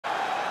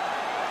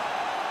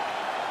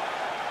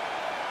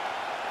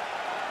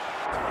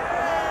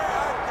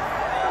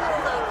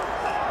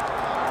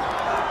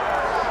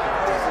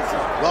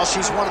Well,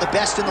 she's one of the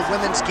best in the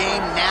women's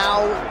game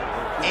now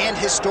and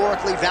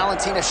historically.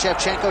 Valentina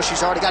Shevchenko,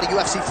 she's already got a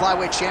UFC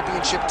flyweight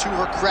championship to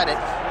her credit,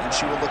 and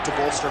she will look to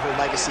bolster her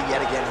legacy yet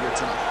again here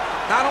tonight.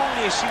 Not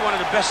only is she one of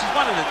the best, she's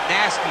one of the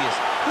nastiest.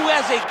 Who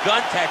has a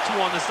gun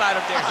tattoo on the side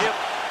of their hip,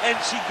 and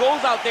she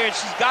goes out there and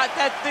she's got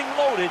that thing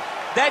loaded.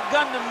 That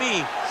gun, to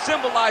me,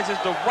 symbolizes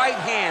the right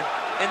hand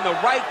and the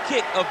right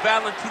kick of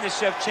Valentina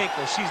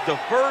Shevchenko. She's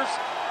diverse.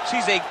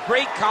 She's a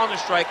great counter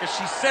striker.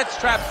 She sets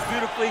traps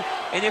beautifully,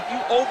 and if you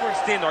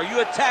overextend or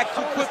you attack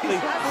too quickly,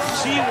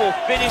 she will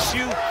finish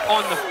you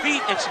on the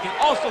feet, and she can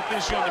also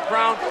finish you on the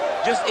ground.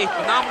 Just a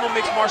phenomenal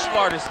mixed martial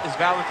artist is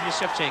Valentina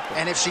Shevchenko.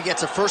 And if she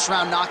gets a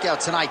first-round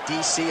knockout tonight,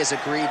 DC has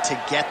agreed to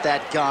get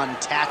that gun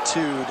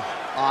tattooed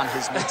on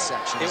his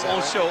midsection. It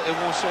won't show. It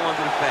won't show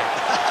under the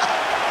fact.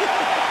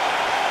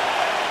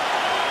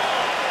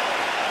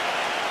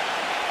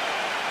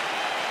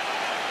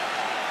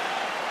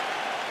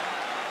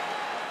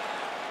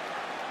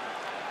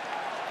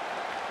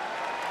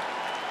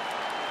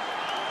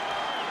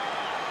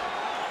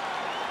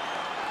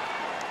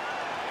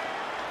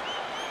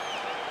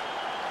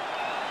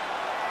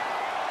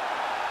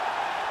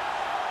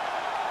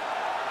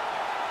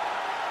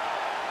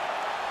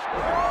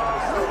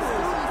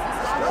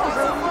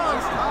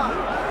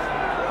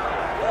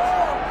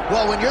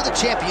 Well, when you're the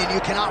champion,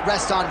 you cannot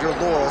rest on your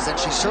laurels, and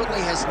she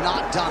certainly has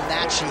not done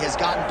that. She has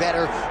gotten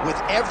better with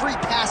every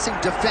passing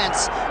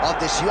defense of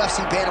this UFC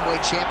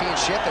bantamweight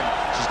championship, and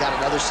she's got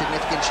another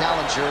significant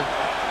challenger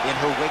in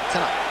her wake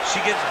tonight.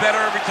 She gets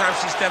better every time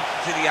she steps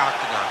into the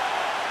octagon.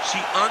 She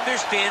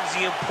understands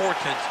the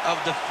importance of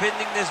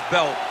defending this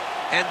belt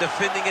and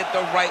defending it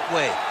the right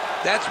way.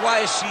 That's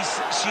why she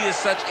is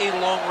such a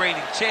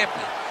long-reigning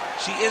champion.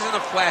 She isn't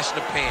a flash in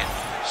the pan.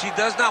 She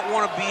does not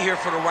want to be here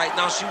for the right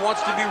now. She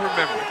wants to be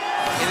remembered.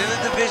 And in a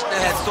division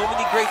that had so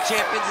many great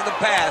champions in the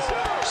past,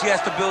 she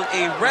has to build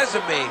a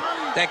resume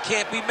that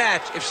can't be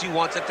matched if she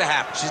wants it to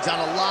happen. She's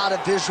done a lot of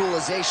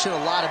visualization,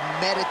 a lot of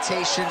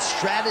meditation,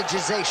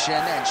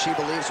 strategization, and she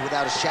believes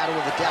without a shadow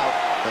of a doubt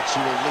that she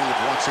will leave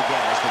once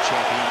again as the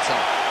champion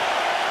tonight.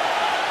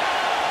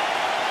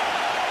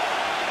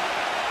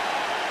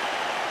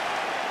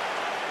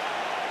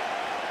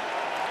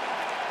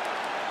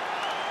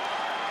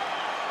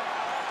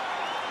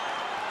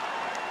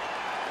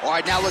 All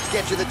right, now let's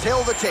get to the tail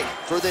of the tape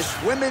for this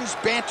women's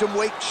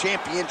bantamweight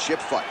championship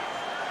fight.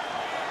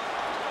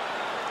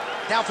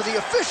 Now for the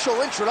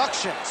official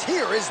introductions,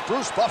 here is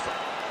Bruce Buffer.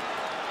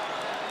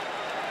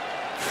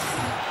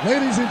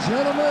 Ladies and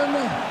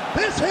gentlemen,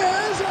 this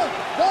is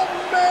the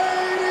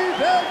main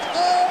event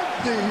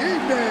of the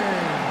evening.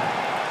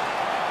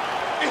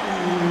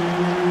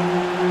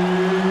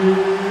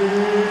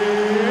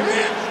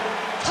 It's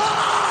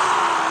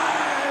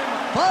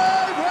time! 5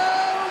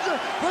 rounds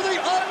for the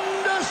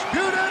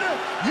undisputed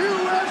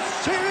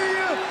UFC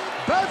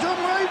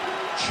Bantamweight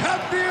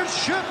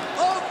Championship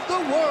of the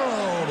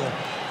world.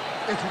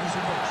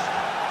 Introducing first,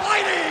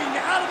 fighting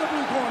out of the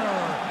blue corner,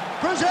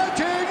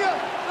 presenting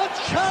the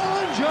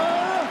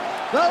challenger,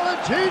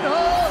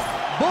 Valentina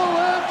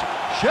Bullet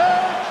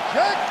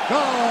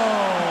Shevchenko.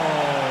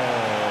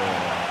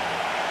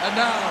 And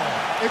now,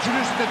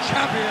 introducing the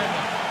champion,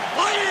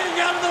 fighting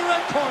out of the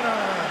red corner,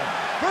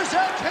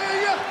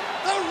 presenting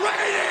the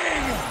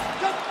reigning,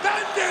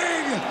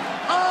 defending,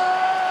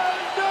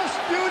 undisputed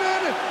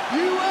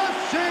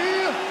UFC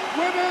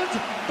Women's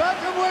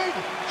Bantamweight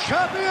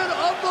Champion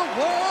of the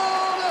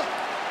World,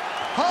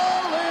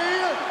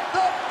 Holly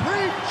the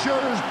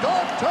Preacher's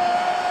Daughter.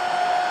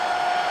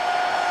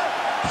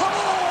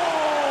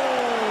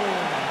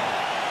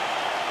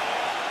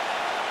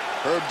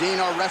 Herb Dean,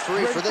 our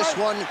referee for this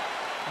one.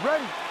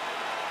 Ready.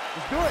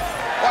 Let's do it.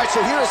 All right,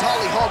 so here is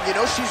Holly Holm. You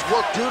know she's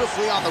worked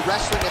beautifully on the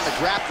wrestling and the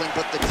grappling,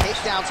 but the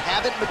takedowns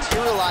haven't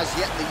materialized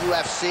yet in the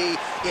UFC.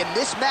 In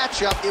this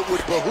matchup, it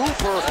would behoove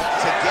her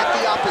to get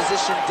the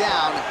opposition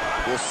down.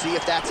 We'll see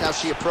if that's how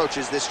she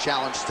approaches this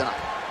challenge tonight.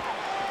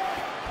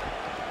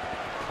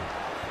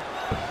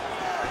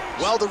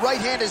 Well, the right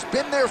hand has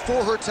been there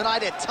for her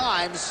tonight at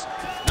times.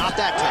 Not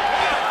that time.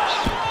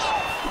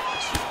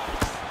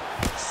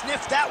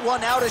 Sniffed that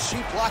one out as she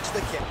blocks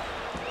the kick.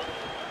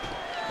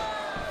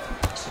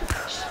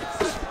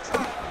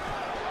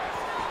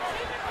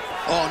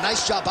 Oh,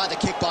 nice job by the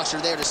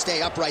kickboxer there to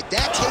stay upright.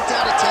 That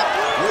takedown attempt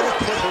would have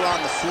put her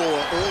on the floor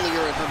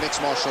earlier in her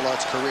mixed martial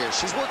arts career.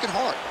 She's working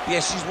hard.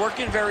 Yeah, she's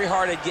working very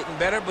hard at getting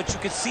better, but you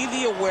can see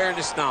the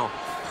awareness now.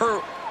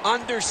 Her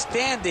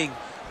understanding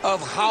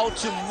of how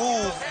to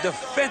move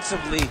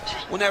defensively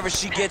whenever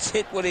she gets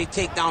hit with a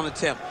takedown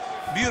attempt.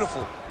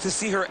 Beautiful to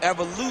see her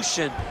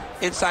evolution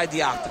inside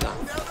the octagon.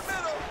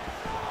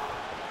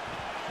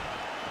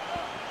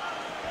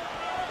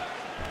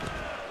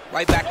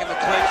 Right back in the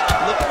clinch.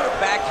 Look for the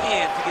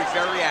backhand to get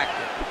very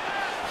active.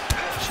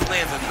 She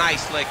lands a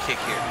nice leg kick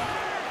here.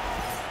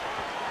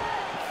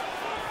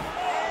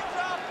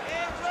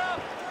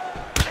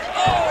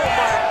 Oh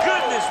my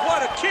goodness,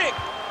 what a kick!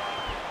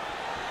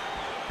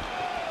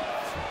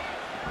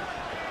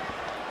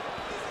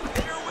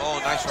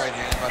 Nice right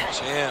hand by the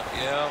champ,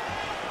 yeah.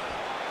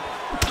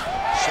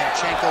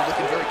 Shevchenko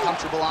looking very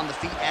comfortable on the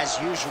feet as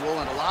usual,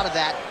 and a lot of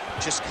that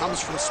just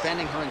comes from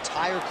spending her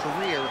entire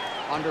career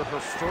under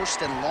her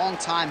first and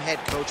longtime head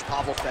coach,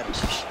 Pavel Fedor.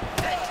 Shooting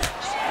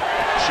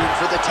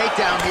for the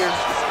takedown here.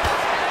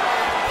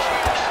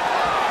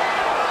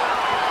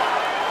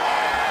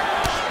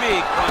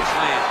 Big punch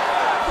land.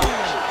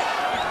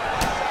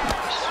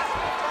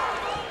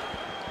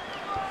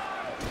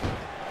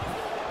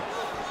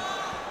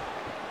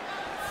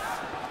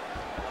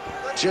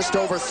 Just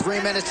over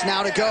 3 minutes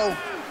now to go.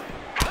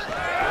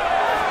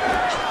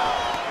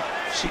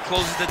 She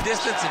closes the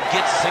distance and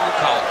gets a single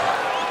collar.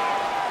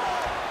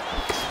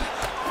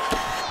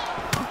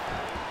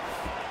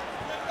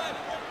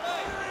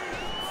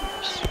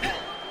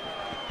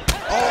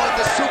 Oh, and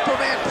the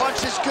Superman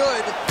punch is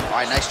good. All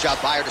right, nice job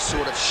by her to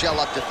sort of shell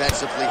up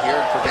defensively here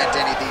and prevent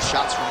any of these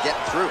shots from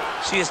getting through.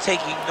 She is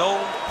taking no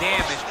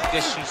damage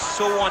because she's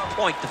so on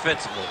point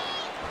defensively.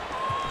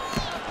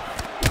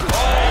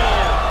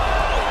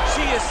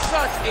 Is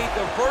such a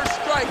diverse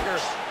striker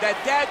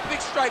that big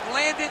strike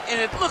landed,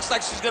 and it looks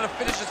like she's going to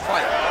finish this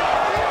fight.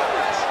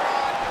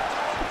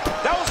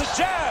 That was a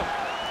jab.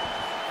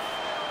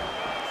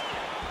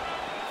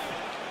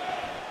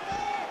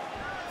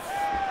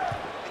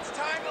 It's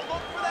time to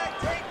look for that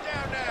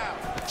takedown now.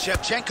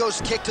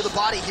 Shevchenko's kick to the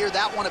body here,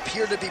 that one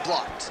appeared to be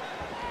blocked.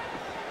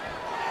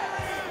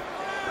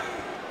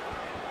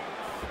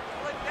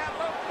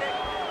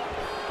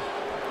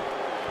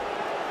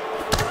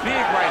 Big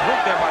right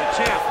hook there by the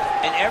champ.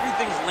 And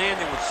everything's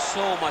landing with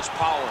so much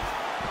power.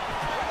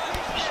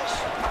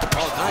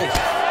 Oh, nice.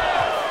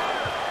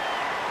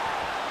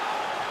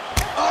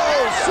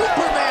 Oh,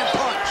 Superman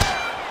punch.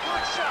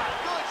 Good shot,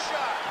 good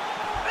shot.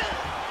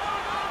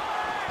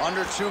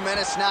 Under 2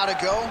 minutes now to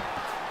go.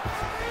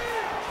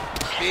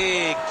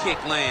 Big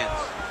kick lands.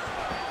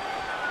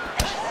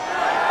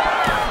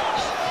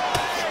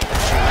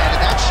 She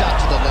landed that shot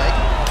to the leg.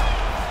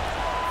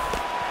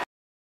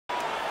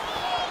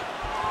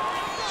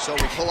 So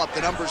we pull up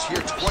the numbers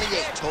here.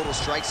 28 total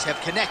strikes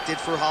have connected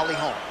for Holly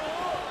Holm.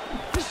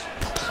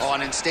 Oh,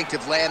 an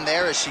instinctive land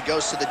there as she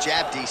goes to the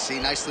jab, DC.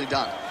 Nicely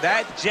done.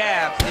 That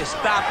jab is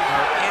stopping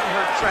her in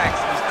her tracks.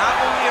 It's not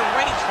only a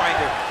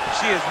rangefinder,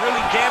 she is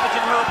really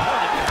damaging her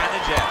opponent behind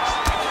the jabs.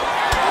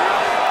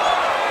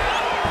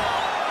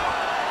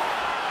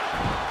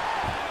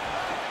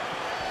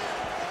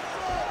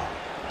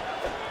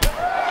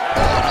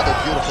 Oh, another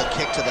beautiful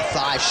kick to the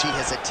thigh. She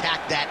has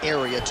attacked that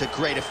area to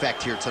great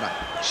effect here tonight.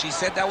 She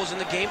said that was in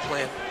the game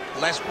plan.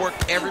 Let's work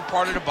every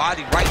part of the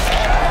body right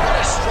now. What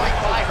a strike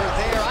by her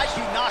there. I'd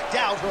be knocked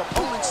out. Her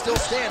opponent still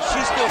stands.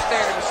 She's still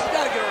standing, but she's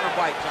got to get on her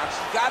bike, John.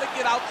 She's got to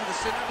get out to the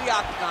center of the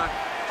octagon,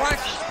 find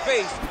some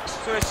space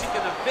so that she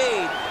can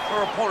evade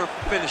her opponent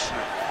from finishing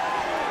her.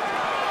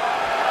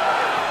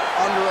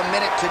 Under a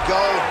minute to go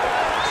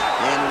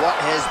in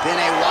what has been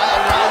a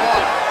wild round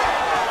one.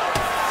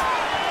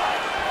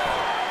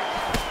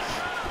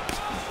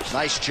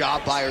 Nice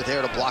job by her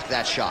there to block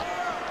that shot.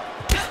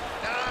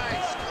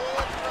 Nice,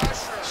 good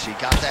pressure. She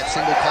got that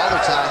single collar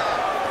tie.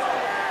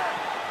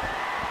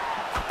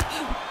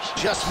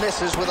 Just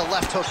misses with a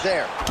left hook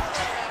there.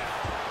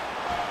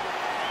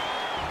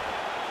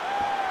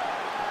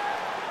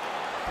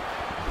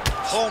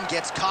 Holm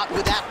gets caught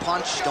with that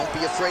punch. Don't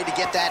be afraid to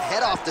get that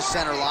head off the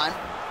center line.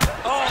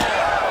 Oh,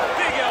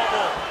 big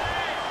elbow.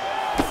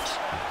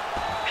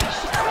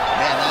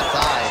 Man, that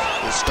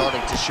thigh is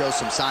starting to show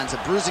some signs of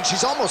bruising.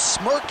 She's almost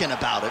smirking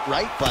about it,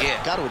 right? But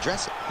yeah, got to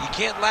address it. You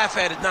can't laugh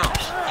at it now.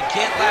 You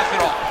can't laugh at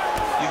all.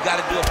 You've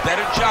got to do a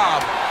better job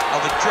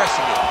of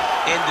addressing it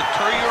and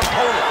deter your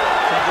opponent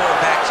from going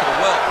back to the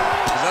well.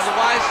 Because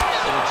otherwise,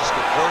 it'll just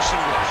get worse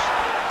and worse.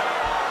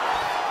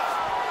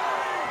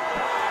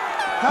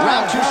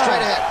 Round two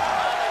straight ahead.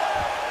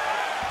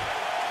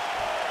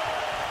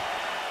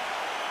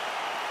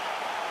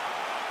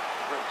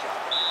 Great job.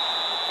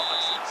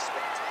 Boxing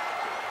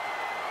spectacular.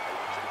 I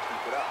want you to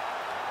keep it up.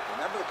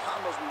 Remember the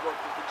combos we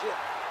worked at the gym.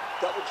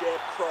 Double jab,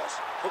 cross,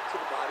 hook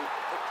to the body,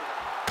 hook to the body.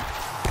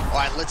 All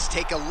right, let's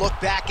take a look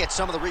back at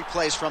some of the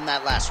replays from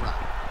that last round.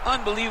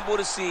 Unbelievable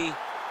to see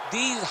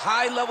these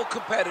high-level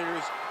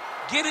competitors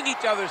get in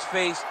each other's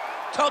face,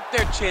 tuck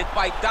their chin,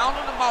 bite down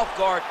on the mouth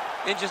guard,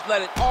 and just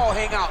let it all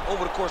hang out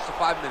over the course of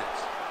 5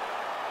 minutes.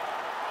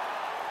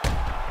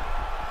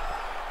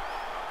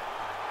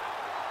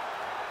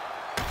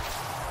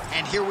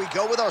 And here we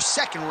go with our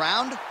second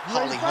round.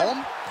 Holly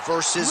Holm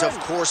versus, of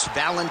course,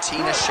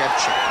 Valentina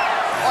Shevchenko.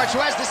 All right,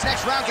 so as this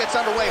next round gets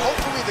underway,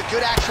 hopefully the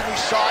good action we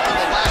saw in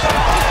the last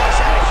round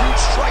is a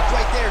huge strike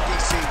right there,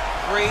 DC.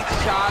 Great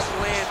shot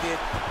landed.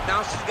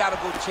 Now she's got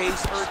to go chase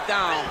her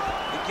down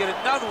and get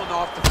another one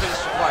off to finish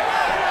the fight.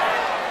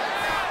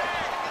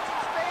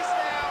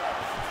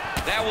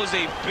 That was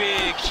a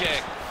big check.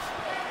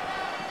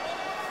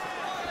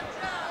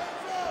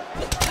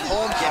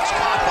 Holm gets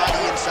caught by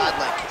the inside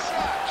leg kick.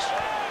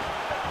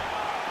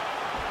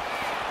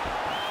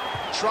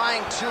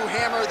 Trying to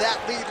hammer that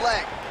lead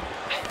leg.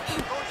 Go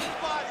to the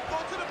body, go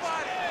to the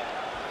body.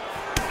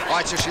 All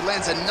right, so she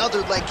lands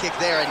another leg kick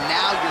there, and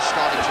now you're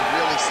starting to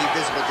really see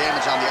visible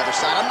damage on the other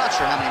side. I'm not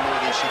sure how many more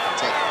of these she can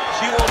take.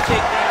 She won't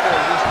take any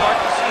more. You'll start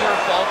to see her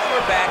fall to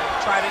her back,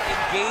 try to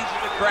engage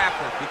in the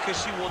grappling, because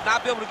she will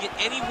not be able to get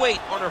any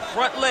weight on her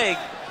front leg,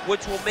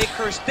 which will make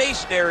her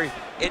stationary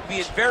and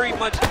be in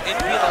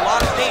a lot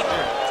of danger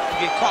to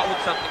get caught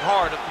with something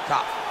hard up the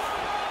top.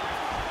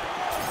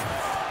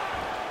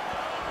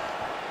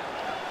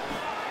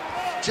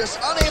 Just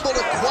unable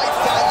to quite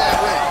find that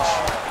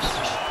range.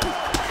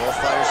 Both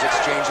fighters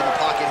exchange in the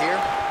pocket here.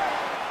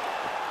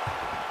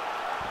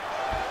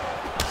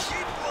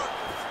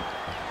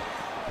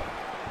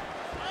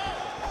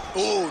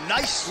 Ooh,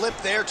 nice slip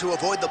there to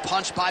avoid the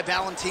punch by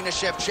Valentina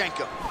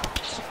Shevchenko.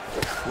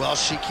 Well,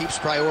 she keeps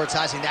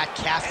prioritizing that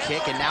calf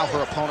kick, and now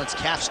her opponent's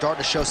calf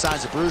starting to show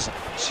signs of bruising.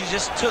 She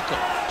just took them.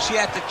 She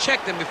had to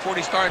check them before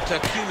they started to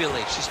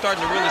accumulate. She's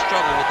starting to really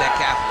struggle with that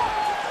calf.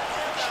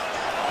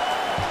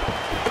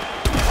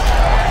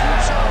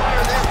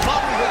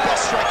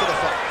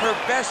 Her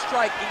best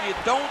strike, and you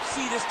don't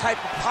see this type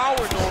of power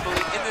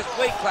normally in this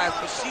weight class,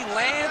 but she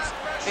lands,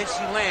 and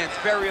she lands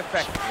very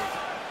effectively.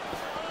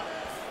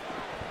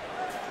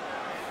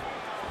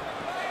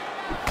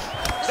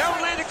 That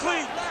one landed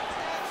clean.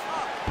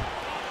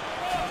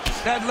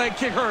 That leg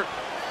kick hurt.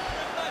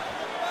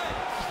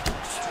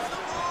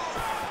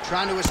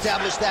 Trying to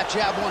establish that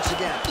jab once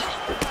again.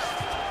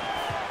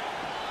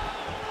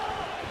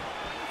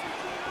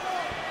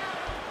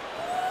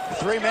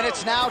 3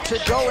 minutes now to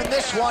go in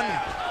this one.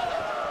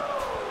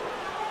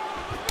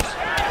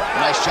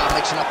 Nice job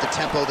mixing up the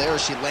tempo there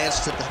as she lands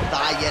to the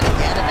thigh yet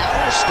again, and now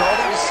we're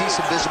starting to see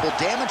some visible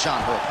damage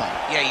on her opponent.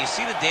 Yeah, you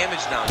see the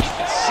damage now. You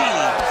can see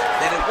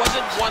that it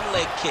wasn't one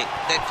leg kick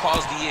that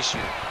caused the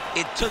issue.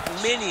 It took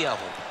many of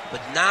them,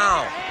 but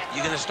now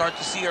you're going to start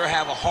to see her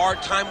have a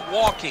hard time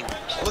walking.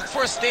 Look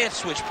for a stance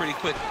switch pretty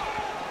quickly.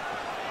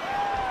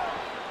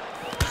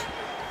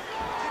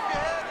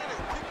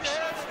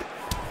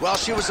 Well,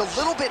 she was a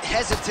little bit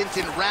hesitant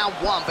in round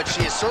one, but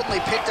she has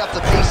certainly picked up the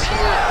pace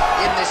here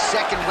in this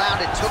second round.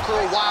 It took her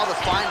a while to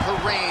find her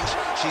range.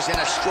 She's in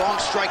a strong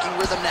striking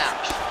rhythm now.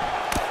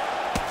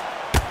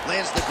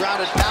 Lands the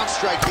grounded pound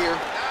strike here.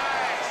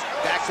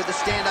 Back to the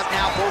stand-up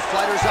now. Both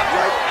fighters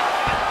upright.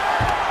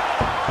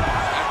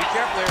 Gotta be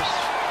careful there.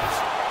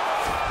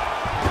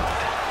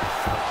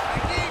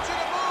 I need you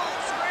to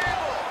move,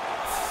 scramble.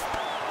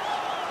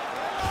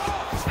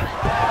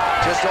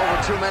 Just over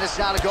 2 minutes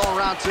now to go in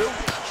round two.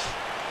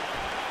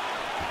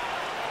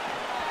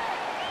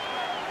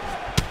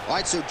 All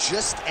right, so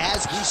just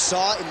as we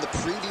saw in the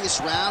previous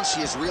round,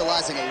 she is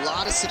realizing a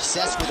lot of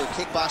success with her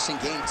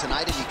kickboxing game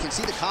tonight, and you can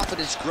see the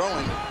confidence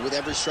growing with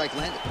every strike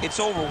landed.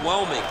 It's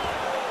overwhelming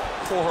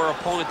for her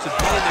opponent to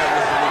be in there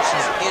with her when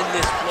she's in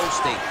this flow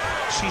state.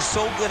 She's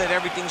so good at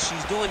everything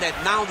she's doing that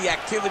now the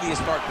activity is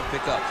starting to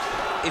pick up.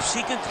 If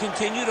she can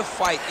continue to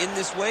fight in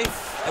this way,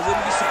 I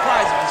wouldn't be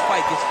surprised if this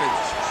fight gets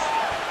finished.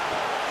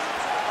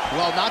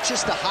 Well, not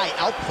just a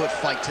high-output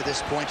fight to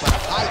this point, but a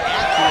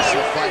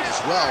high-accuracy fight as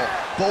well.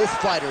 Both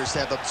fighters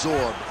have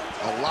absorbed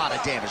a lot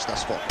of damage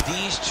thus far.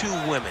 These two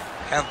women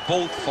have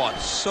both fought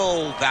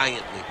so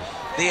valiantly.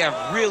 They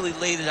have really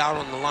laid it out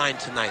on the line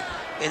tonight,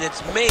 and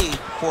it's made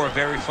for a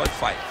very fun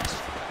fight.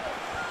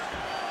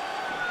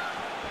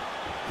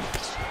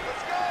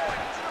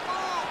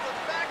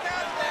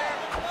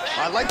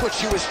 I like what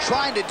she was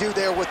trying to do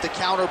there with the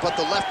counter, but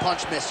the left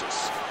punch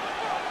misses.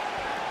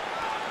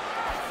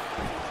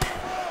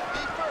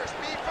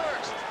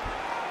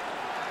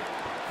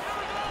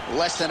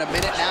 Less than a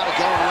minute now to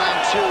go in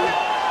round two.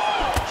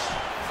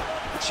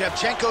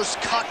 Shevchenko's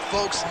cut,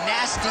 folks.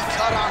 Nasty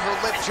cut on her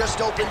lip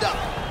just opened up.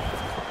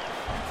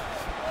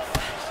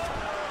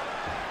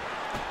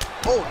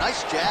 Oh,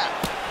 nice jab.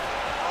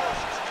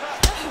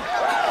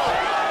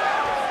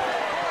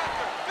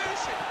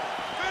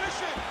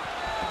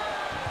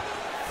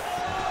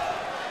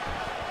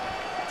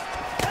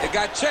 It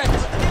got checked.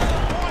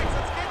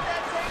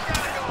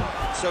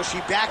 So she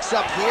backs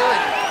up here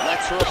and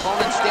lets her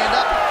opponent stand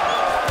up.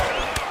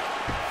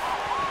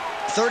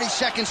 30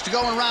 seconds to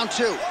go in round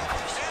two.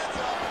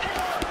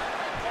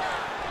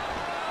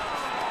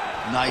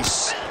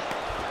 Nice.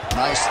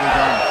 Nicely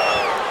done.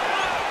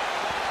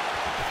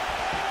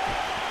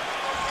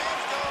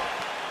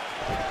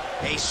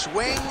 A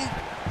swing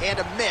and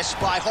a miss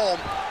by Holm.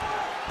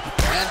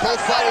 And both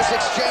fighters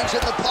exchange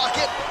in the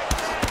pocket.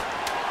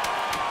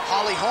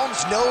 Holly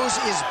Holm's nose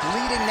is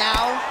bleeding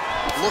now.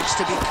 Looks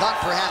to be cut,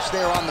 perhaps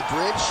there on the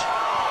bridge.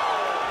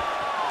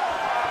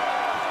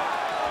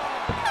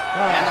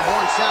 And the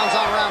horn sounds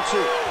on round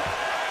two.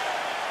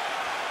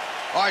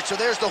 All right, so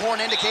there's the horn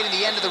indicating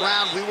the end of the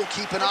round. We will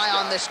keep an eye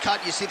on this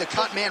cut. You see the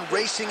cut man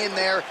racing in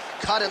there.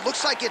 Cut, it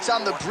looks like it's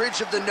on the bridge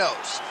of the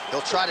nose.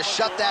 He'll try to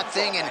shut that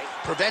thing and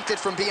prevent it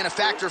from being a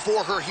factor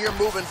for her here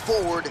moving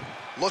forward.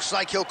 Looks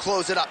like he'll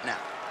close it up now.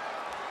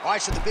 All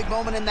right, so the big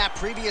moment in that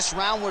previous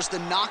round was the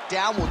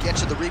knockdown. We'll get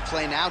to the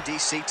replay now.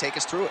 DC, take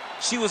us through it.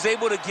 She was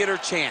able to get her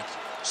chance.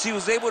 She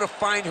was able to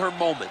find her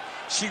moment.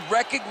 She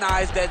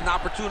recognized that an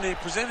opportunity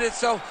presented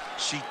itself.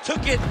 She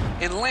took it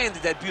and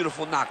landed that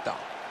beautiful knockdown.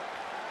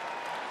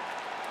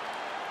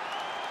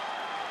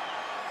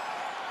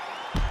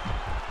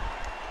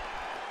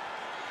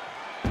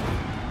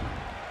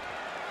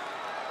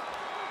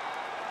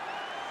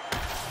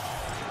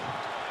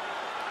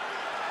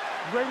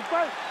 Ready to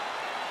fight?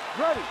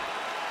 Ready.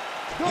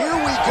 Here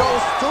we go,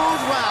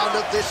 third round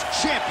of this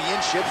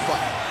championship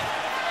fight.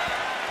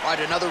 All right,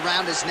 another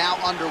round is now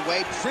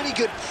underway. Pretty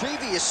good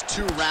previous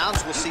 2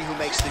 rounds. We'll see who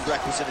makes the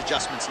requisite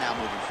adjustments now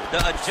moving forward.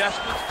 The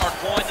adjustments are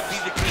going to be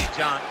the key,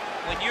 John.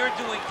 When you're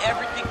doing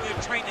everything you're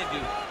trained to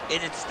do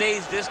and it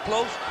stays this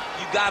close,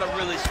 you got to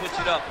really switch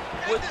it up.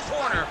 Wood's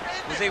corner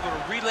was able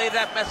to relay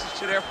that message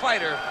to their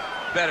fighter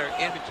better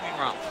in between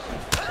rounds.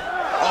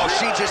 Oh,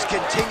 she just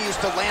continues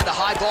to land a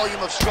high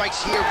volume of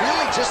strikes here,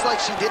 really just like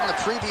she did in the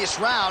previous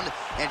round,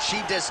 and she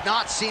does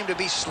not seem to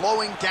be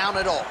slowing down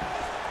at all.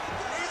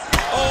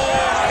 Oh,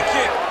 high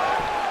kick.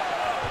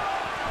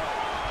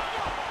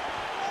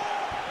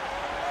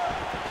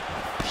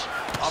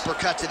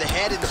 Uppercut to the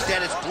head,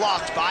 instead it's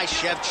blocked by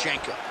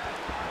Shevchenko.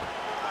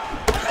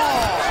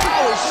 Oh,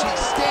 how is she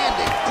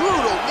standing?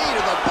 Brutal knee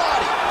to the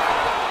body.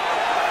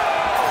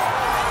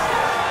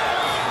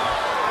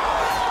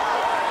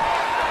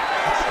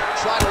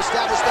 Try to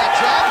establish that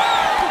jab.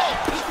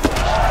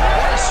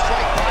 What a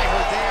strike by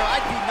her there.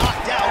 I'd be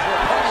knocked out. Her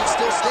opponent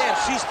still stands.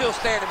 She's still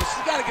standing, but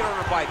she's got to get on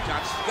her bike, John.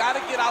 She's got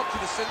to get out to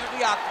the center of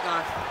the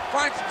octagon,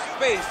 find some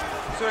space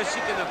so that she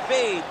can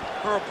evade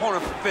her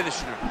opponent from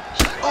finishing her.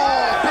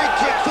 Oh, big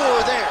kick for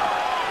her there.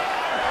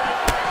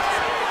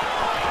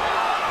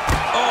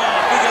 Oh,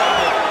 big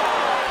elbow.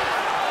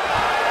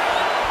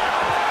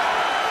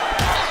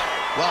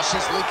 Well,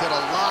 she's leaking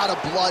a lot of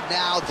blood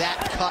now.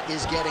 That cut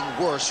is getting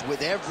worse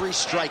with every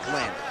strike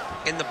landed.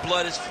 And the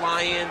blood is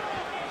flying.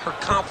 Her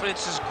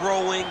confidence is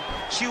growing.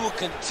 She will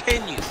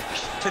continue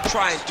to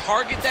try and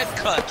target that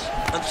cut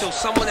until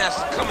someone has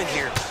to come in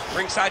here,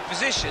 ringside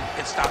position,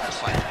 and stop the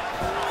fight.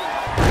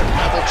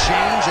 Level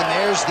change, and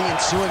there's the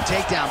ensuing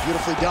takedown.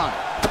 Beautifully done.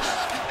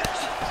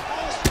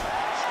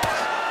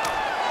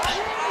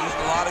 Used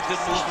a lot of good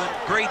movement.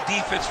 Great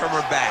defense from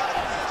her back.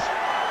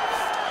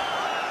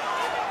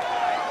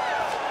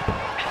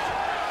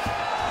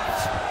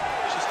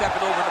 She's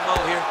stepping over the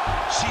mount here.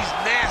 She's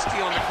nasty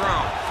on the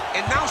ground.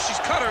 And now she's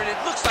cut her, and it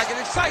looks like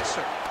it excites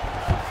her.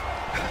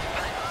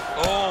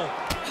 Oh.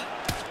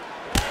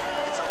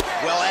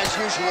 Well, as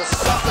usual,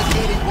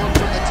 suffocating work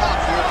from the top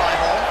here by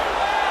Holm.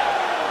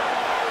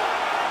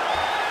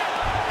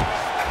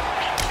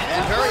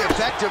 And very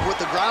effective with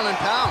the ground and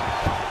pound.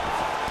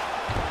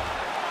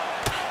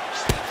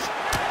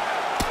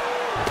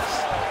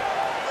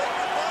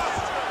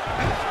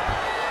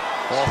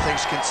 All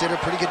things considered,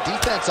 pretty good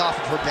defense off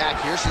of her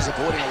back here. She's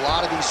avoiding a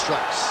lot of these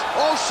strikes.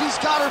 Oh, she's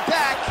got her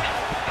back.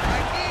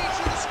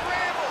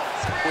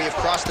 We have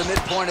crossed the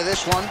midpoint of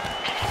this one.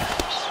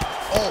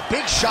 Oh,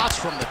 big shots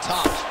from the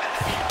top.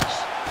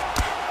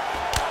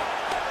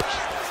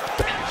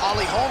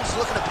 Holly Holmes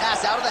looking to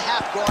pass out of the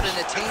half guard and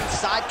attain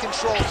side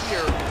control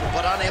here,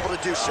 but unable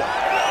to do so.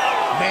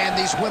 Man,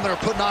 these women are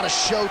putting on a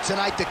show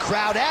tonight. The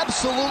crowd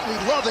absolutely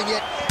loving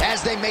it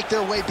as they make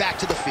their way back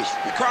to the feet.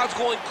 The crowd's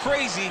going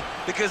crazy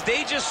because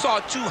they just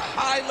saw 2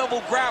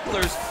 high-level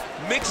grapplers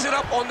mix it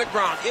up on the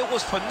ground. It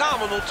was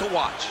phenomenal to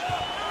watch.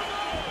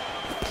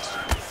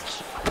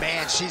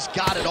 Man, she's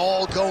got it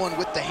all going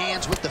with the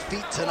hands, with the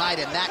feet tonight,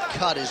 and that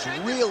cut is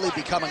really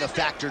becoming a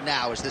factor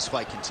now as this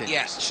fight continues.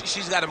 Yes,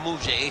 she's got to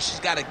move, Jay. She's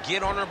got to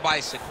get on her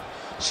bicycle.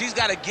 She's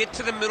got to get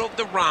to the middle of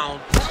the round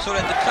so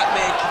that the cut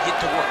man can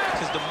get to work.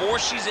 Because the more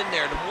she's in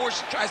there, the more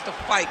she tries to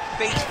fight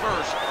face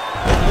first,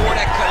 the more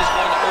that cut is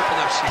going to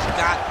open up. She's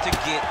got to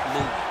get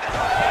moving.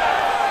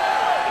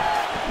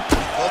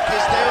 Hook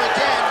is there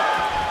again.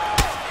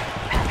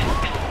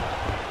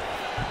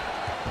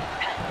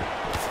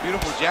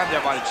 Beautiful jab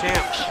there by the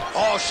champ.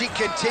 Oh, she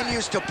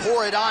continues to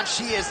pour it on.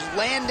 She is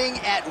landing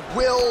at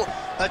will,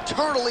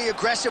 eternally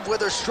aggressive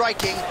with her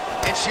striking,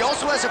 and she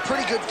also has a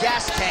pretty good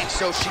gas tank,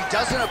 so she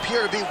doesn't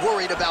appear to be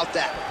worried about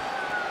that.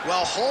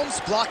 Well, Holmes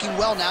blocking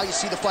well now. You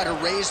see the fighter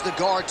raise the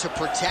guard to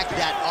protect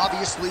that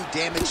obviously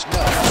damaged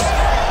nose.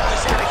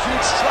 Just had a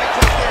huge strike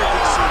right there,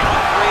 DC.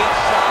 Great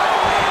shot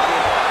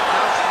landed.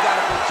 Now she's got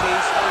to go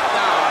chase her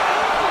down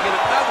to get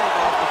another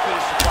one off to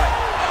finish the fight.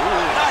 Ooh,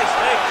 nice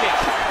leg kick.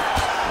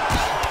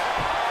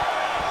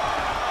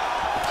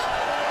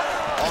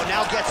 Oh,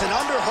 now gets an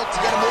underhook to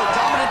get a more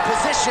dominant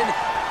position.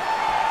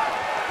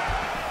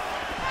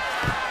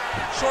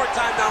 Short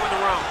time now in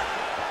the round.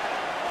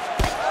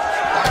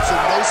 All right, so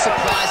no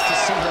surprise to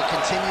see her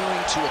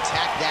continuing to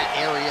attack that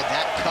area.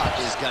 That cut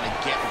is going to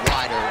get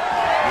wider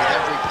with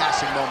every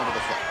passing moment of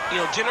the fight.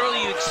 You know, generally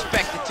you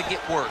expect it to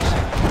get worse.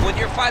 When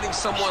you're fighting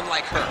someone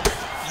like her,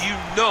 you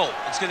know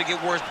it's going to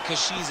get worse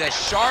because she's as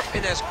sharp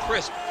and as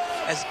crisp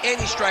as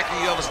any striker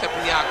you ever step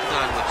in the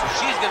octagon with. So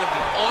she's going to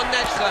be on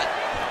that cut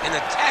and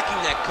attacking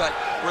that cut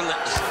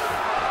relentlessly.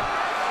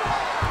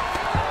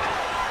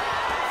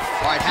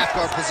 All right, half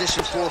guard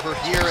position for her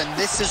here, and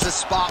this is a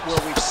spot where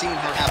we've seen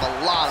her have a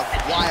lot of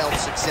wild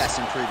success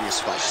in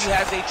previous fights. She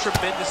has a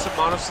tremendous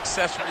amount of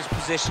success from this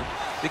position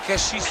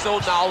because she's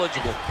so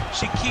knowledgeable.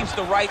 She keeps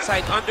the right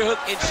side underhook,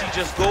 and she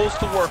just goes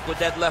to work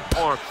with that left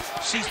arm.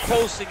 She's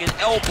posting and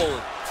elbowing.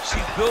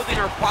 She's building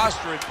her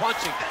posture and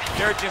punching.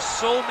 There are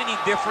just so many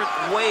different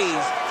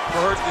ways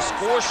for her to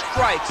score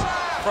strikes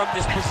from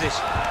this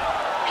position.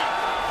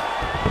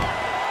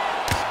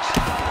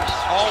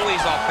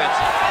 Always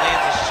offensive.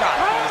 Lands a shot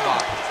from the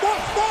bottom.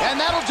 And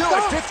that'll do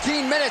it.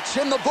 15 minutes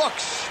in the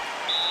books.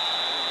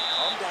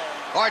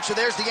 All right, so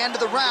there's the end of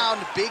the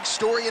round. Big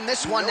story in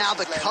this one now.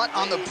 The cut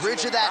on the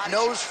bridge of that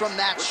nose from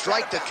that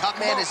strike. The cut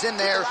man is in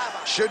there.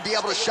 Should be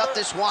able to shut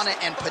this one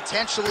and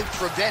potentially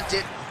prevent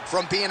it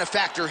from being a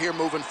factor here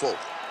moving forward.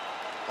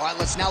 All right,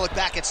 let's now look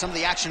back at some of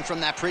the action from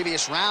that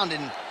previous round,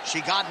 and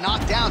she got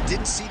knocked down.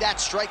 Didn't see that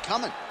strike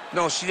coming.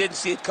 No, she didn't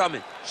see it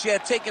coming. She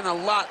had taken a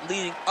lot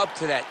leading up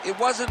to that. It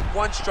wasn't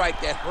one strike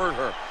that hurt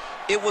her.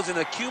 It was an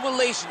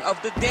accumulation of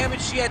the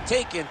damage she had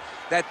taken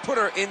that put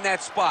her in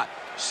that spot.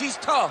 She's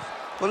tough,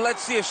 but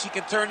let's see if she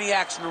can turn the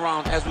action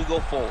around as we go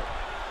forward.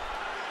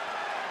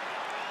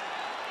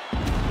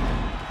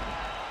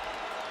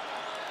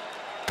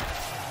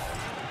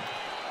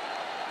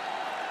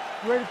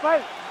 You ready to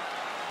fight?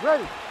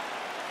 Ready.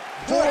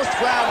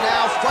 Fourth round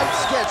now. Fight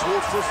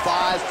scheduled for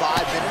 5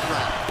 5-minute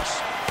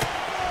rounds.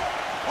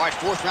 All right,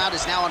 fourth round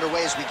is now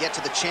underway as we get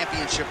to the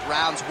championship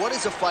rounds. What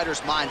is a fighter's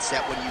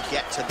mindset when you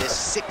get to this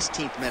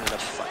 16th minute of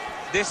the fight?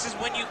 This is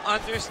when you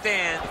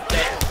understand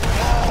that...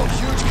 Oh,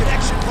 huge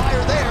connection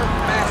fire there.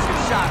 Massive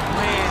shot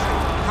lands.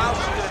 How's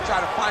she going to try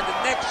to find the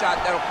next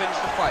shot that'll finish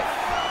the fight?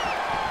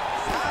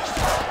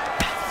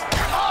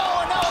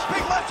 Oh, now a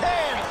big left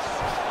hand.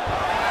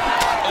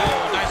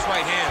 Oh, nice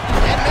right hand.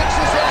 And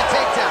mixes in a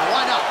takedown.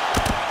 Why not?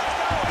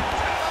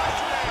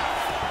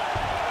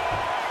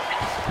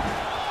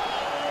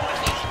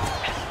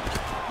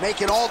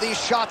 Making all these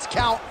shots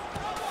count.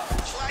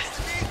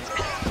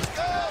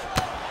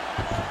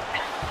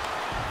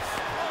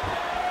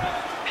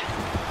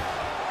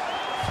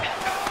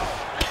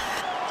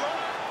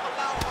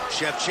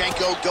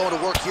 Shevchenko going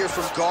to work here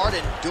from guard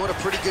and doing a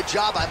pretty good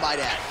job, I might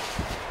add.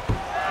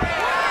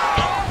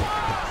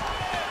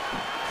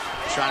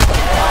 Trying to...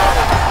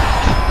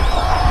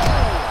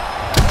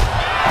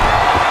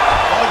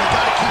 Oh, you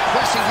got to keep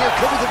pressing here.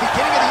 Could be the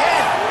beginning of the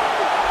end.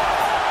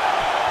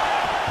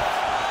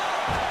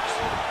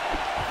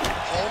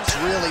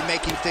 Really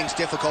making things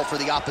difficult for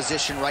the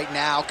opposition right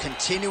now,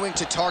 continuing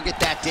to target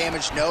that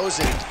damaged nose,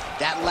 and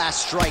that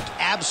last strike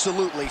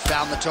absolutely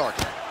found the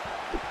target.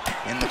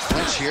 In the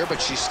clinch here,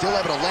 but she's still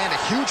able to land a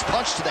huge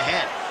punch to the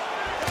head.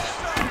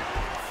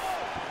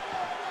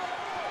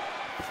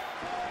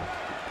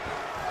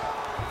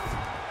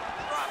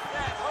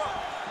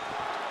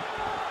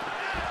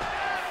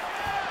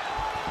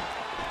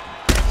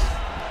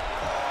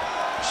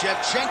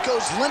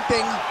 Shevchenko's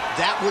limping.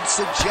 That would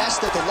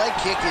suggest that the leg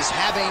kick is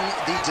having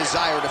the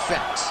desired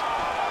effects.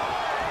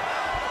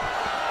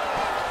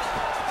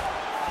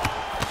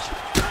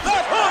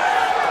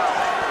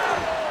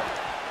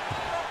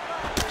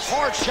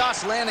 Hard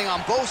shots landing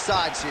on both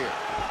sides here.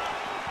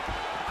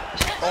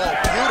 Oh,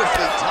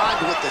 beautifully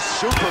timed with the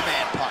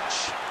Superman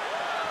punch.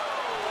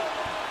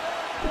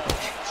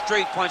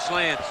 Straight punch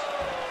lands.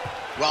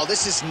 Well,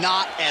 this is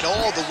not at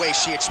all the way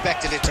she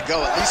expected it to go,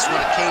 at least when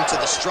it came to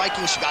the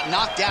striking. She got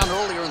knocked down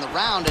earlier in the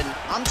round, and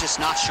I'm just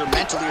not sure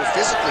mentally or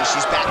physically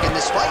she's back in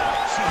this fight.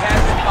 She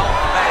hasn't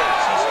bounced back.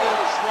 She's still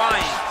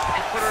trying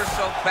to put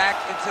herself back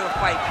into the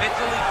fight,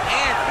 mentally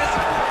and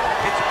physically.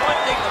 It's one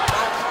thing to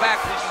bounce back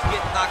when she's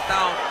getting knocked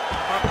down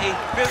from a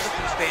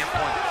physical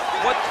standpoint.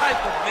 What type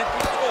of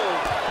mental toll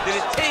did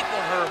it take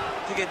on her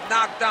to get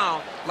knocked down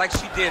like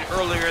she did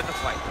earlier in the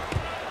fight?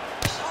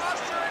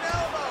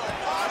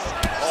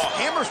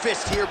 Hammer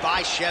fist here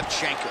by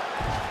Shevchenko.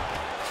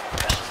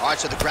 All right,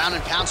 so the ground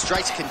and pound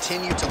strikes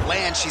continue to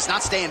land. She's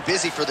not staying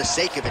busy for the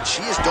sake of it.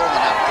 She is doling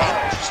out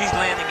damage. She's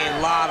landing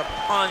a lot of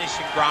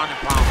punishing ground and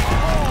pound.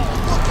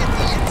 Oh, look at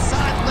the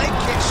inside leg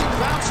kick. She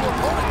grounds her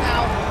opponent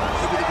now.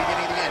 Could be the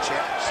beginning of the end,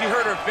 champ. She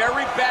hurt her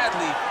very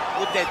badly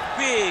with that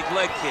big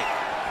leg kick.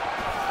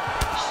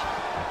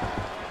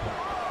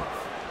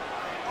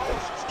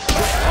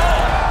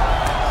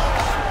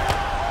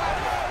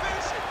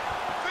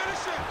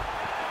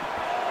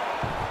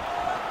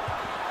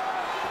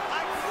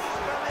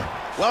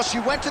 Well,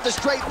 she went to the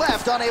straight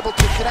left, unable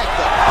to connect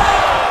them.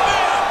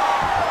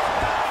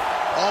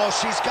 Oh,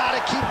 she's got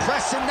to keep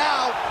pressing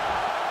now.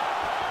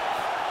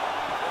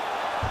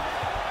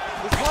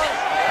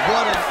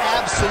 What an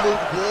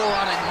absolute war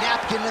on a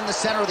napkin in the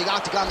center of the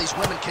octagon. These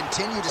women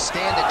continue to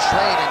stand and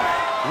trade, and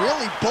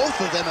really both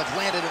of them have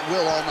landed at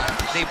will all night.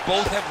 They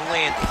both have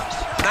landed.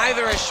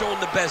 Neither has shown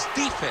the best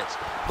defense,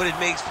 but it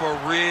makes for a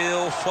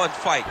real fun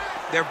fight.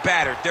 They're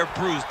battered, they're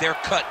bruised,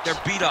 they're cut, they're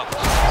beat up.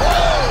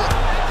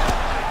 Oh!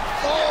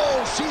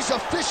 Oh, she's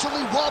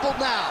officially wobbled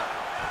now.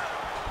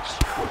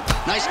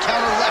 Nice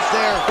counter left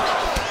there.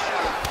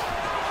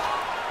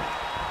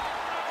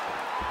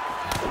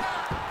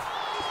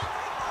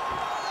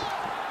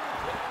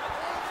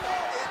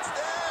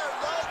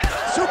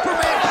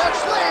 Superman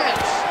punch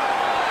lands.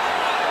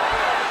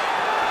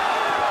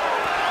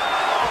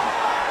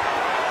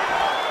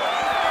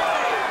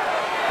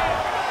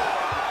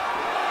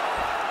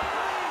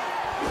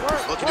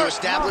 Looking to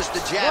establish the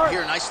jab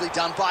here. Nicely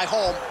done by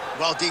Holm.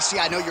 Well, DC,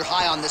 I know you're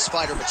high on this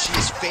fighter, but she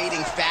is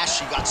fading fast.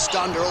 She got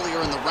stunned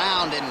earlier in the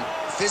round and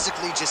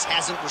physically just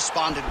hasn't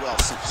responded well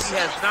since. She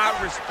has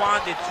not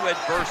responded to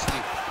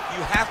adversity.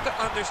 You have to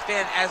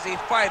understand, as a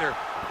fighter,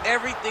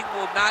 everything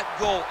will not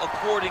go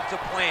according to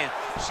plan.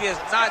 She has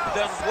not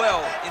done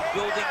well in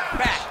building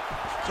back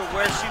to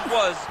where she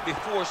was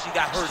before she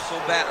got hurt so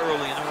bad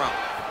early in the round.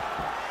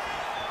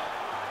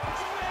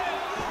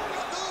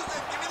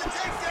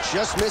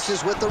 Just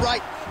misses with the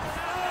right.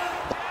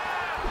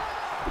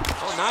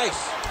 Oh,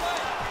 nice.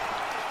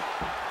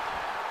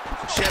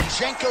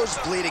 Shevchenko's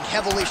bleeding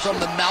heavily from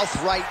the mouth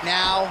right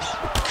now.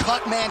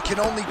 Cut man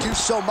can only do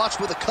so much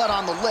with a cut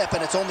on the lip,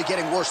 and it's only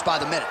getting worse by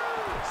the minute.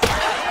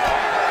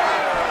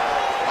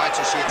 All right,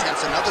 so she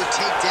attempts another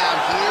takedown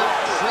here.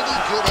 Pretty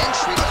good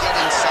entry to get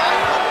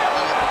inside, but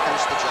being able to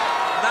finish the job.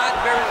 Not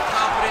very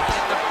confident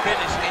in the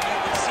finish, and you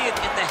can see it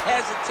in the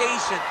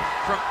hesitation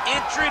from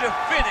entry to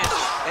finish,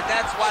 and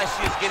that's why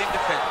she is getting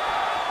defended.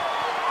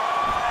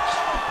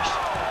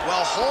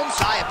 Well, Holm's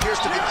eye appears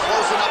to be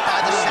closing up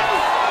by the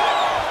second.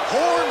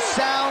 Horn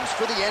sounds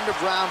for the end of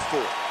round 4.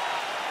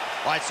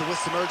 All right, so with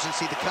some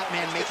urgency, the cut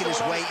man making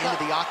his way into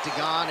the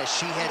octagon as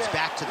she heads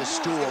back to the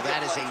stool.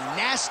 That is a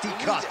nasty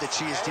cut that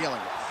she is dealing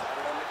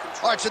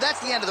with. All right, so that's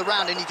the end of the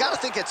round, and you got to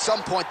think at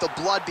some point the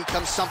blood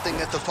becomes something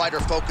that the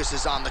fighter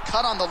focuses on. The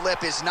cut on the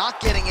lip is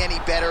not getting any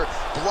better.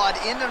 Blood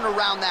in and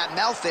around that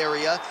mouth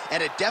area,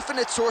 and a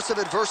definite source of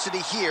adversity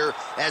here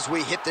as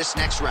we hit this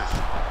next round.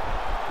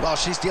 Well,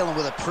 she's dealing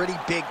with a pretty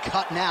big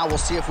cut now. We'll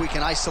see if we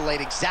can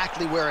isolate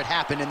exactly where it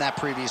happened in that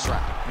previous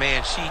round.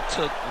 Man, she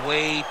took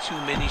way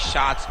too many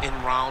shots in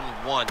round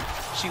 1.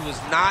 She was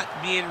not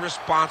being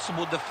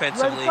responsible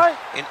defensively,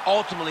 and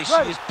ultimately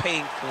she was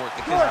paying for it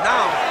because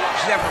now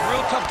she's having a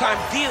real tough time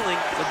dealing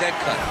with that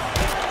cut.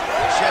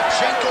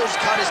 Shevchenko's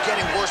cut is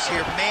getting worse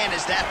here. Man,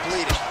 is that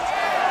bleeding.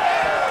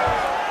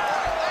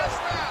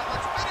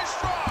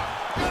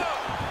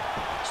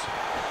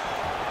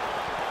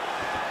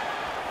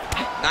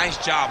 Nice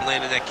job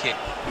landing that kick.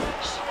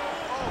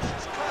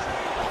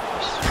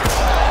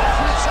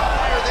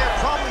 There,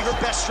 probably her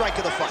best strike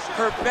of the fight.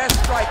 Her best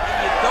strike, and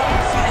you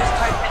don't see this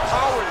type of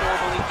power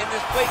normally in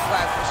this weight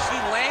class, but she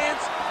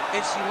lands,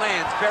 and she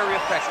lands very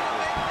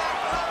effectively.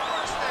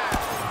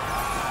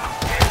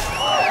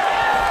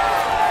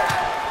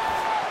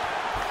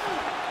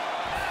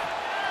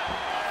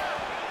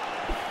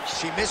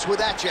 She missed with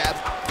that jab.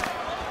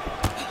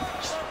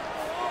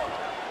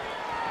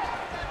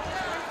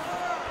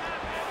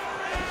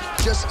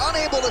 Just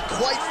unable to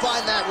quite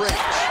find that range.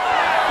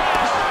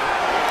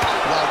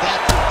 Well, that,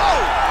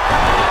 oh!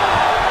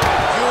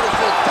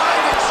 Beautiful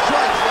diving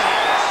strike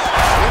lands.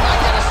 We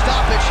might get a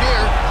stoppage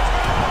here.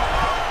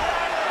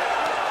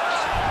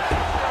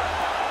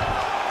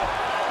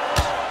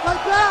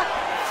 Like that!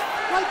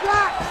 Like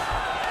that!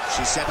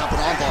 She's setting up an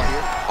armbar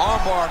here.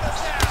 Armbar.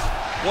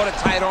 What a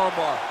tight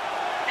armbar.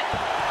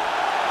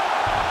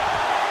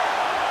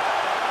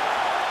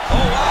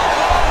 Oh, wow.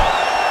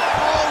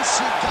 Oh,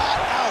 she got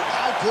out.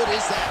 How good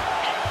is that?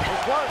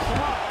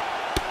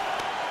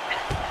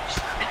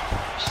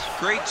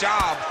 Great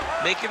job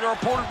making her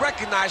opponent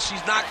recognize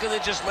she's not going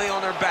to just lay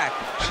on her back.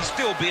 She's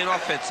still being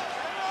offensive.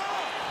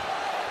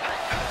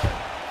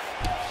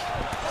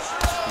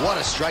 What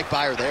a strike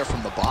by her there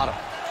from the bottom.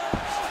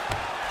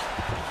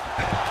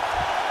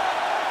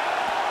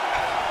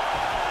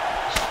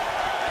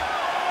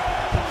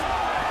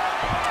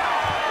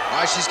 All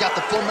right, she's got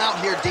the full mount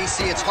here,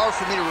 DC. It's hard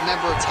for me to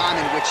remember a time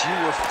in which you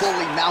were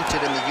fully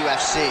mounted in the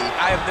UFC.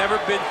 I have never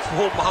been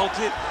full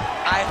mounted.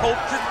 I hope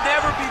to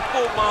never be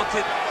full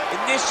mounted. And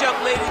this young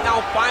lady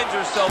now finds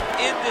herself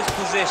in this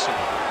position.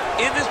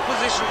 In this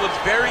position, what's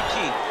very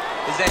key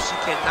is that she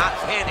cannot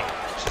panic.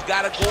 She's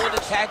got to go and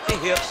attack the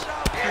hips,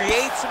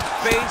 create some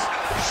space,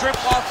 trip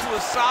off to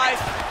a side,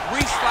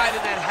 re-slide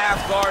in that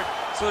half guard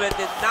so that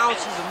then now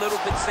she's a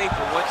little bit safer.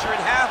 Once you're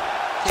in half,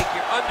 take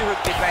your underhook,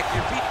 get back to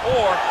your feet,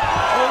 or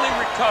fully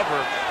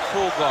recover,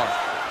 full guard.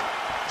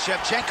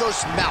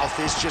 Shevchenko's mouth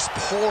is just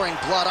pouring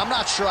blood. I'm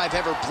not sure I've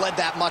ever bled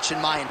that much in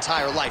my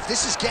entire life.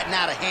 This is getting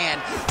out of hand.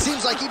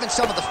 Seems like even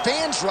some of the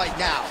fans right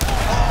now.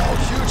 Oh,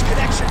 huge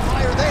connection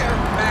fire there.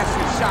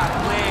 Massive shot,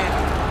 land.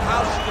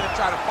 How's she gonna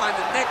try to find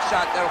the next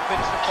shot that'll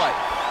finish the fight?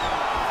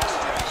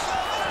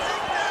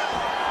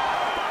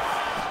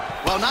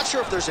 Well, not sure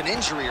if there's an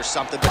injury or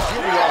something, but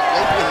here we are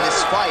late in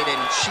this fight,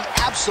 and she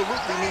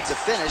absolutely needs a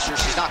finish or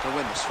she's not gonna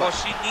win this fight. Well,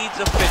 she needs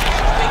a finish.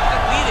 She's taking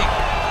a beating.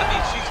 I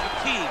mean, she's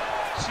fatigued.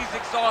 She's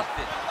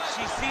exhausted.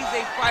 She sees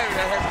a fighter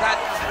that has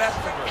gotten the best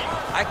of her.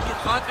 I can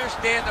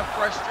understand the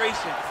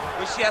frustration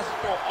when she has to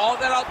throw all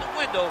that out the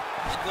window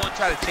and go and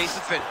try to chase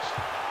a finish.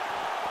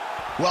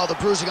 Well, the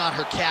bruising on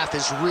her calf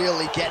is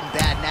really getting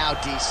bad now,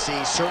 DC.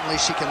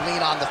 Certainly she can lean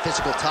on the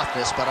physical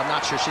toughness, but I'm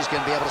not sure she's going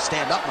to be able to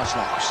stand up much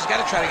longer. She's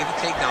got to try to get the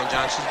takedown,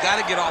 John. She's got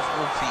to get off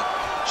of her feet.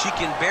 She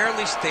can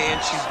barely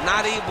stand. She's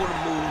not able to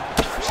move.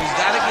 She's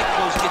got to get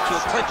close, get to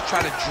a clinch,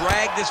 try to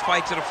drag this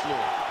fight to the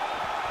floor.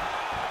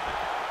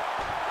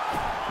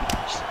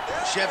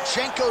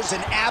 Shevchenko's an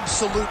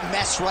absolute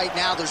mess right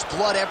now. There's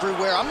blood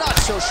everywhere. I'm not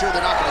so sure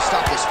they're not going to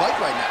stop this fight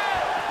right now.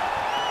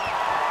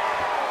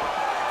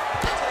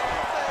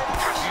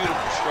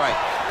 Beautiful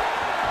strike.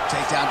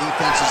 Takedown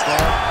defense is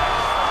there.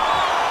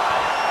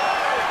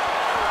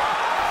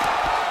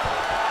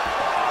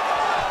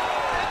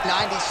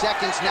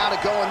 seconds now to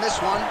go in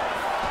this one.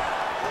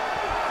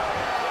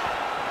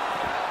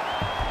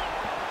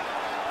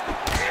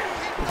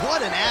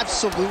 What an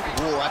absolute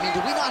war. I mean,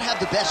 do we not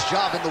have the best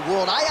job in the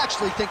world? I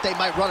actually think they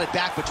might run it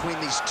back between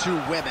these two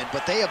women,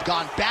 but they have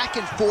gone back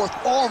and forth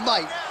all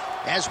night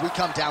as we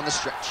come down the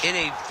stretch. In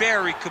a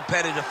very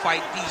competitive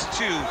fight, these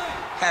two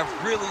have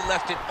really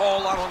left it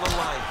all out on the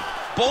line.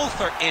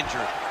 Both are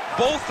injured.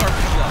 Both are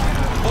beat up.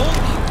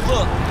 Both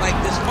look like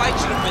this fight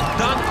should have been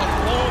done a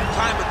long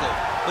time ago,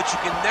 but you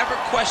can never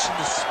question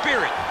the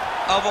spirit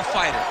of a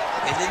fighter.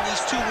 And in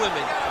these two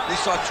women, we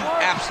saw two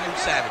absolute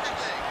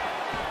savages.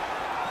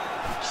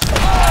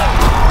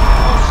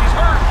 Oh, she's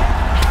hurt.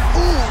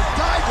 Ooh,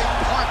 diving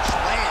punch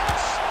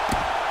lands.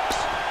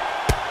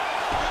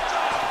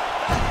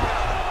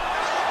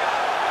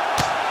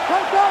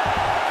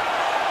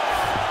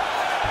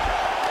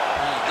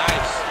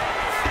 Nice.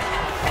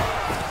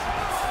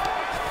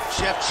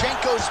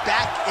 Shevchenko's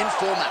back in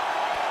full mount.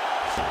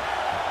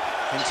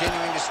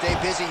 Continuing to stay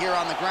busy here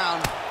on the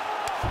ground.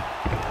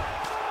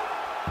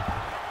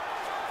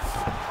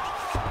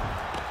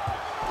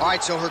 All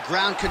right, so her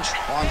ground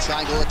control. Arm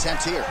triangle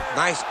attempt here.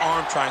 Nice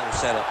arm triangle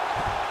setup.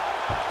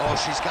 Oh,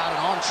 she's got an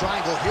arm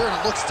triangle here, and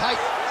it looks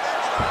tight.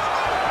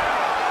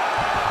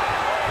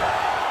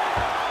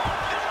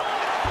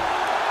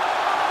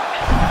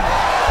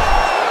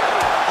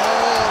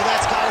 Oh,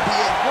 that's got to be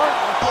it.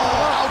 Oh,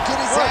 how good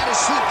is that as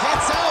she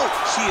gets out?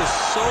 She is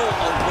so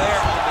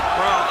aware on the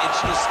ground, and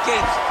she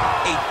escapes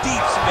a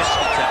deep submission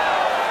attempt.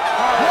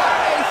 What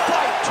a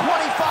fight!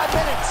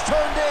 25 minutes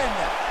turned in.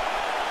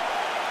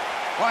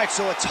 All right,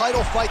 so a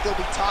title fight they'll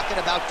be talking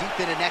about deep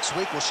into next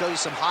week. We'll show you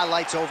some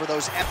highlights over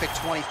those epic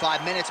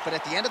 25 minutes, but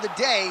at the end of the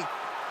day,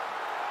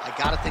 I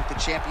gotta think the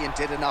champion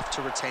did enough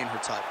to retain her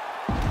title.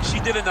 She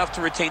did enough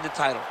to retain the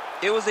title.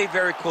 It was a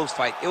very close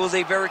fight. It was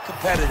a very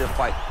competitive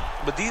fight.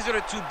 But these are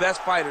the two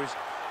best fighters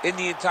in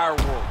the entire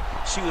world.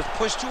 She was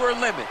pushed to her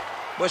limit,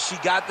 but she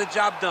got the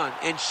job done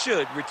and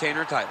should retain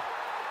her title.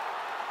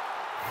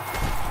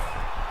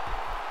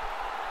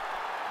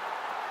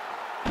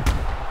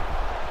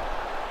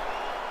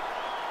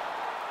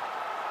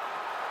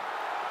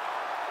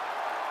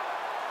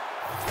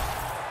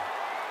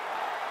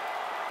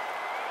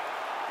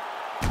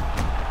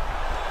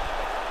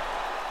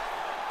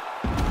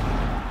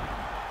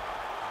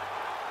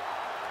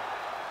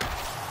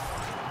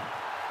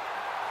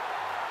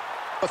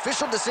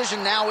 Official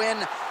decision now in.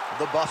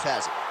 The buff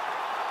has it.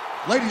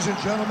 Ladies and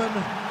gentlemen,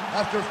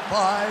 after 5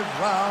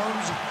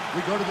 rounds,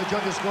 we go to the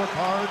judges'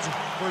 scorecards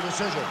for a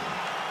decision.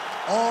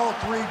 All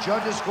 3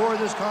 judges score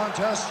this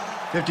contest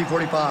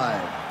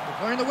 50-45.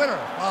 Declaring the winner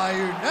by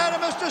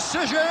unanimous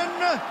decision,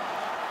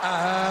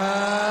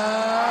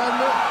 and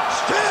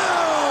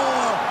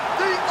still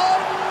the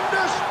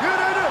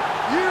undisputed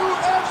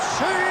UFC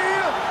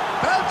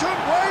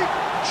bantamweight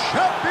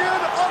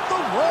champion of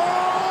the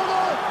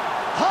world,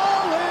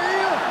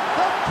 Holly,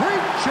 the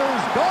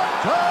Preacher's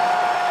Daughter,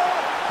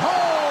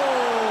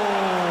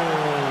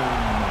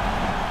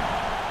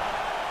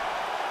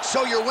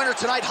 So your winner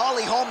tonight,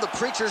 Holly Holm, the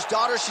Preacher's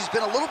Daughter. She's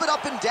been a little bit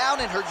up and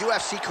down in her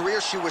UFC career.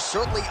 She was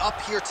certainly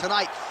up here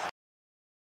tonight